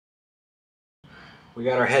We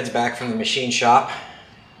got our heads back from the machine shop.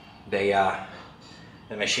 The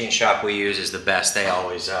machine shop we use is the best. They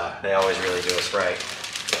always really do us right.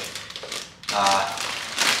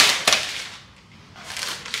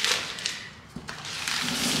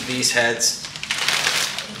 These heads,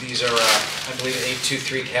 these are I believe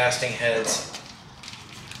 823 casting heads.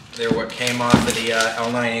 They're what came off of the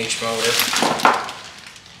L9H motor.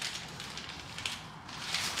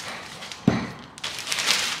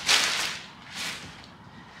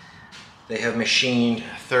 They have machined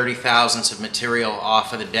 30 thousandths of material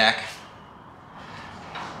off of the deck,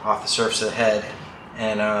 off the surface of the head,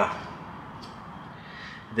 and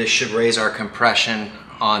this should raise our compression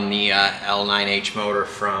on the L9H motor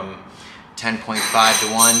from 10.5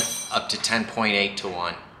 to 1 up to 10.8 to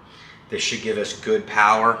 1. This should give us good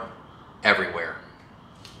power everywhere.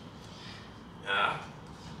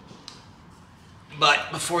 But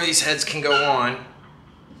before these heads can go on,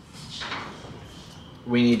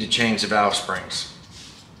 we need to change the valve springs.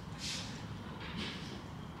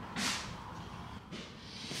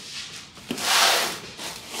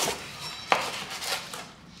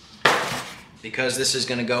 Because this is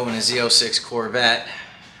going to go in a Z06 Corvette,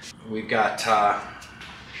 we've got a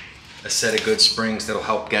set of good springs that'll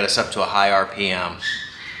help get us up to a high RPM.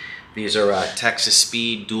 These are Texas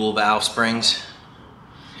Speed dual valve springs,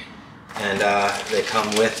 and they come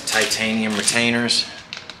with titanium retainers,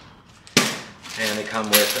 and they come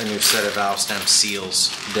with a new set of valve stem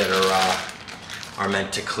seals that are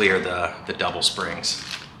meant to clear the double springs.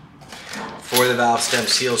 For the valve stem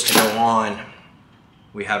seals to go on,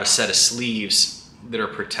 we have a set of sleeves that are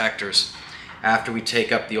protectors. After we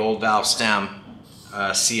take up the old valve stem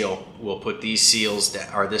seal, we'll put these seals,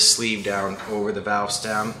 or this sleeve, down over the valve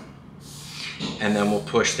stem, and then we'll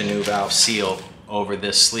push the new valve seal over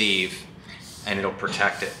this sleeve, and it'll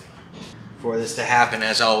protect it. For this to happen,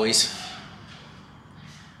 as always,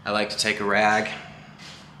 I like to take a rag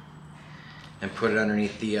and put it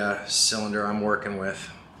underneath the cylinder I'm working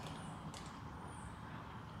with.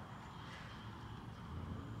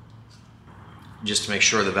 Just to make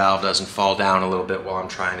sure the valve doesn't fall down a little bit while I'm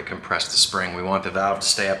trying to compress the spring. We want the valve to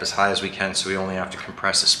stay up as high as we can, so we only have to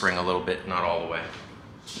compress the spring a little bit, not all the way.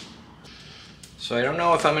 So I don't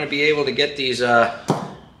know if I'm going to be able to get these valve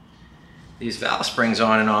springs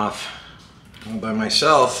on and off by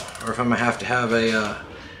myself, or if I'm going to have a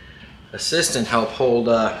assistant help hold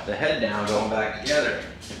the head down going back together.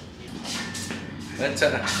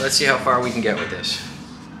 Let's see how far we can get with this.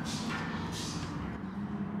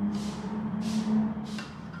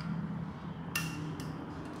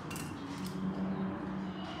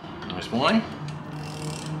 There's one.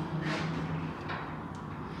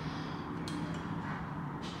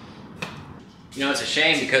 You know, it's a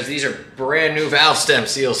shame because these are brand new valve stem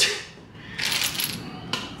seals.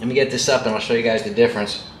 Let me get this up and I'll show you guys the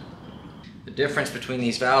difference. The difference between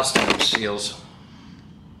these valve stem seals,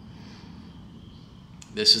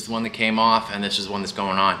 this is the one that came off and this is the one that's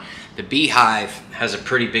going on. The Beehive has a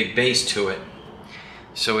pretty big base to it,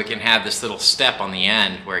 so it can have this little step on the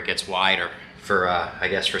end where it gets wider for, I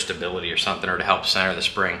guess, for stability or something, or to help center the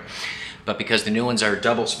spring. But because the new ones are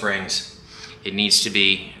double springs, it needs to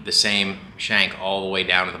be the same shank all the way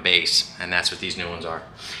down to the base, and that's what these new ones are.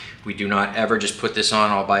 We do not ever just put this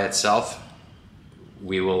on all by itself.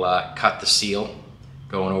 We will cut the seal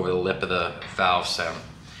going over the lip of the valve stem.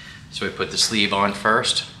 So we put the sleeve on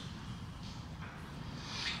first,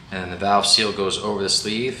 and then the valve seal goes over the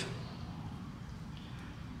sleeve,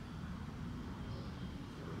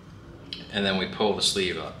 and then we pull the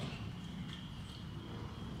sleeve up.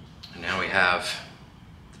 And now we have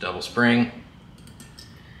the double spring.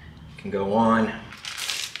 It can go on.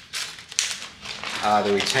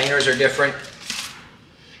 The retainers are different.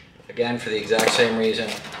 Again, for the exact same reason.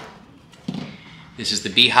 This is the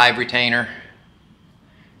Beehive retainer,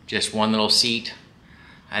 just one little seat.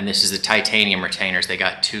 And this is the titanium retainers. They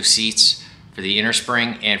got two seats for the inner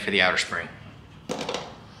spring and for the outer spring.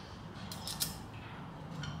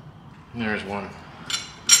 And there's one.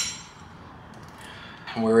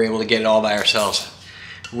 And we were able to get it all by ourselves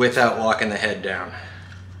without locking the head down.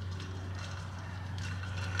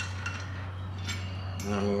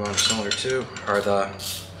 And then move on to cylinder 2, or the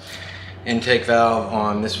intake valve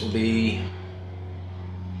on this will be,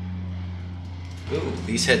 ooh,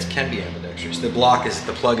 these heads can be ambidextrous. The plug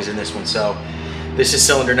is in this one, so this is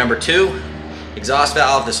cylinder number 2, exhaust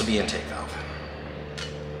valve, this will be intake valve.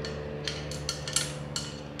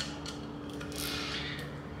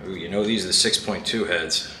 Ooh, you know these are the 6.2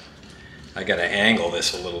 heads. I gotta angle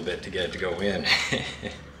this a little bit to get it to go in.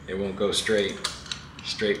 It won't go straight.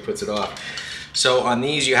 Straight puts it off. So on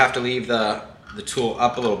these you have to leave the the tool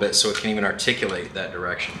up a little bit so it can even articulate that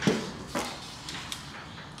direction.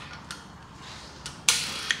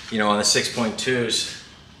 You know, on the 6.2s,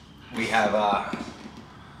 we have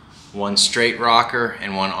one straight rocker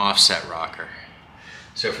and one offset rocker.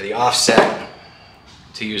 So for the offset,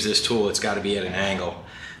 to use this tool, it's got to be at an angle,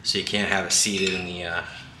 so you can't have it seated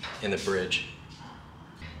in the bridge.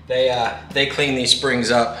 They cleaned these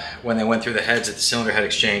springs up when they went through the heads at the cylinder head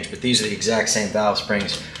exchange, but these are the exact same valve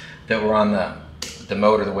springs that were on the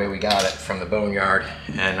motor the way we got it from the boneyard,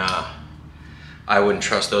 and I wouldn't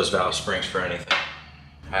trust those valve springs for anything.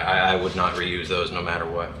 I would not reuse those no matter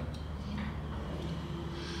what.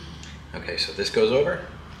 Okay, so this goes over,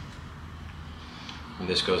 and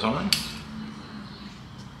this goes on.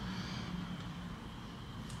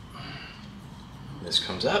 This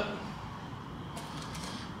comes up,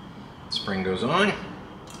 spring goes on,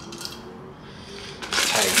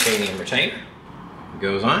 titanium retainer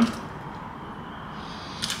goes on,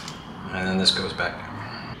 and then this goes back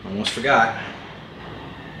down. Almost forgot,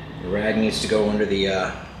 the rag needs to go under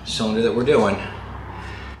the cylinder that we're doing,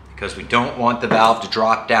 because we don't want the valve to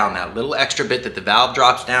drop down. That little extra bit that the valve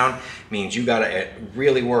drops down means you gotta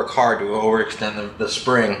really work hard to overextend the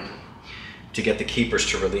spring to get the keepers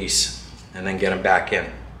to release and then get them back in.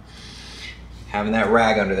 Having that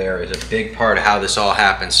rag under there is a big part of how this all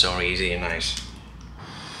happens so easy and nice.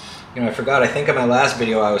 You know, I forgot, I think in my last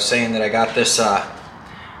video I was saying that I got this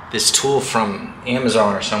this tool from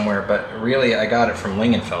Amazon or somewhere, but really I got it from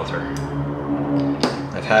Lingenfelter.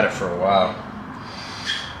 I've had it for a while.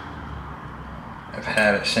 I've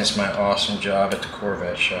had it since my awesome job at the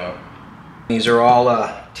Corvette shop. These are all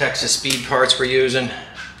Texas speed parts we're using.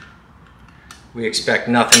 We expect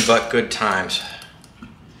nothing but good times.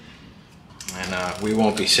 And we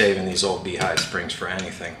won't be saving these old beehive springs for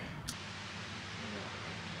anything.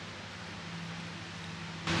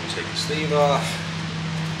 Take the sleeve off,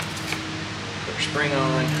 put our spring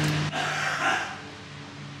on,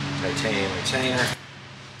 titanium retainer.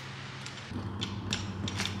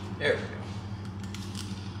 There we go.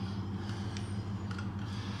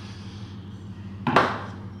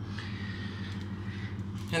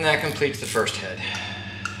 And that completes the first head,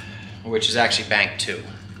 which is actually bank 2.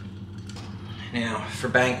 Now, for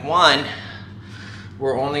bank 1,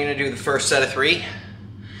 we're only going to do the first set of 3,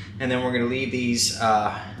 and then we're going to leave these.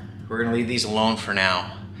 Alone for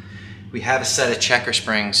now. We have a set of checker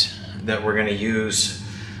springs that we're going to use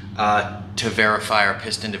to verify our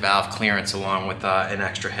piston to valve clearance, along with an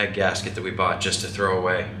extra head gasket that we bought just to throw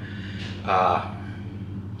away.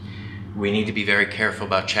 We need to be very careful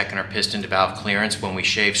about checking our piston to valve clearance when we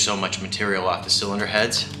shave so much material off the cylinder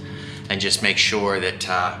heads, and just make sure that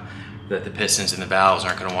that the pistons and the valves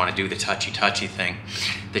aren't going to want to do the touchy thing.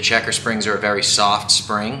 The checker springs are a very soft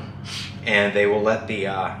spring, and they will let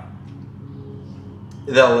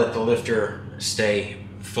they'll let the lifter stay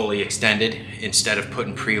fully extended instead of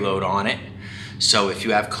putting preload on it. So if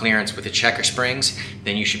you have clearance with the checker springs,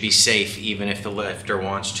 then you should be safe even if the lifter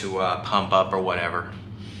wants to pump up or whatever.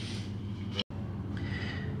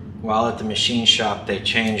 While at the machine shop, they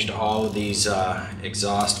changed all of these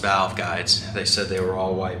exhaust valve guides. They said they were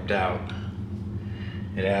all wiped out.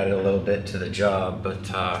 It added a little bit to the job, but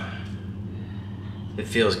it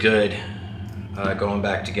feels good going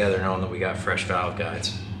back together knowing that we got fresh valve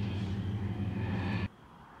guides.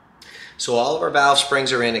 So all of our valve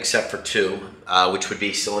springs are in except for 2, which would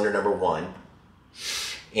be cylinder number 1.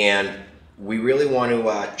 And we really want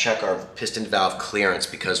to check our piston valve clearance,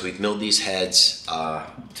 because we've milled these heads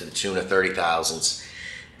to the tune of 30 thousandths,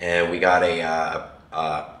 and we got a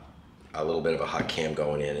little bit of a hot cam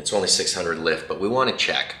going in. It's only 600 lift, but we want to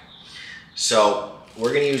check. So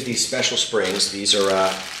we're going to use these special springs. These are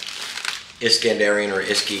Iskandarian or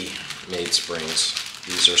Iski made springs.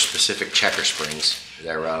 These are specific checker springs.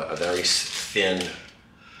 They're a very thin,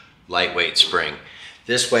 lightweight spring.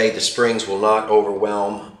 This way the springs will not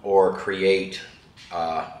overwhelm or create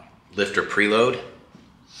lifter preload.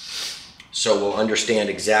 So we'll understand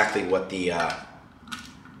exactly what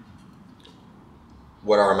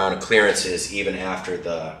our amount of clearance is even after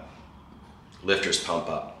the lifters pump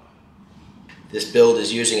up. This build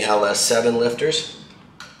is using LS3 lifters,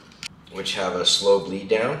 which have a slow bleed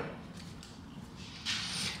down.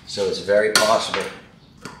 So it's very possible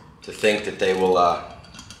to think that they will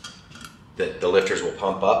that the lifters will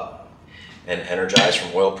pump up and energize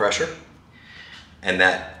from oil pressure, and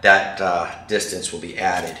that distance will be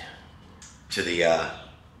added to the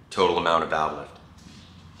total amount of valve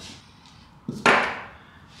lift.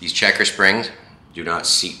 These checker springs do not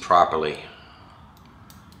seat properly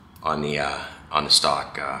on the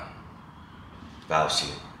stock valve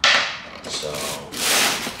seat. So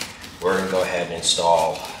we're going to go ahead and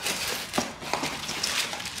install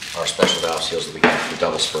our special valve seals that we got for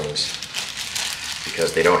double springs,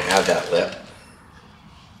 because they don't have that lip,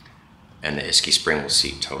 and the ISKI spring will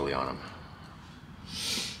seat totally on them.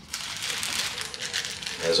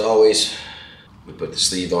 As always, we put the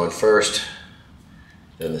sleeve on first,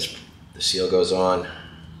 then the seal goes on.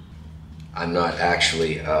 I'm not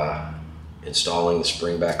actually installing the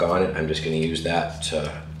spring back on it. I'm just going to use that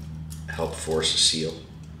to help force a seal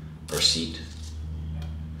or seat.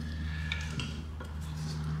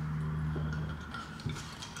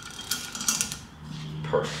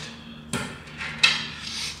 Perfect.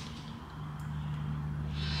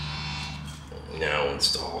 Now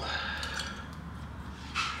install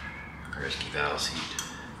our ISKI valve seat.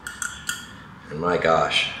 And my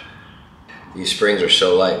gosh, these springs are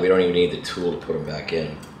so light, we don't even need the tool to put them back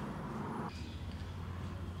in.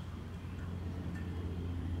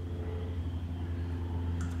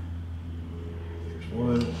 There's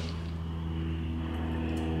one,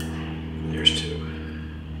 and there's two.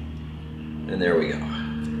 And there we go.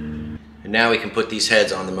 And now we can put these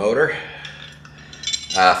heads on the motor.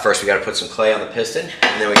 First we got to put some clay on the piston,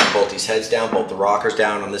 and then we can bolt these heads down, bolt the rockers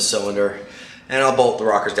down on this cylinder, and I'll bolt the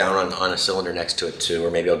rockers down on a cylinder next to it too,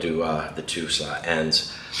 or maybe I'll do the two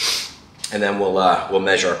ends. And then we'll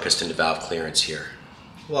measure our piston to valve clearance here.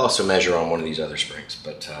 We'll also measure on one of these other springs,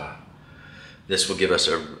 but this will give us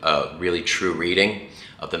a really true reading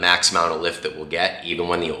of the max amount of lift that we'll get, even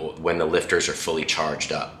when the lifters are fully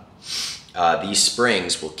charged up. These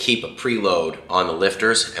springs will keep a preload on the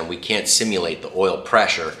lifters, and we can't simulate the oil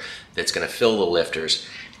pressure that's going to fill the lifters.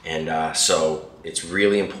 And so it's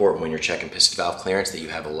really important when you're checking piston valve clearance that you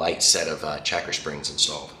have a light set of checker springs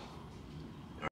installed.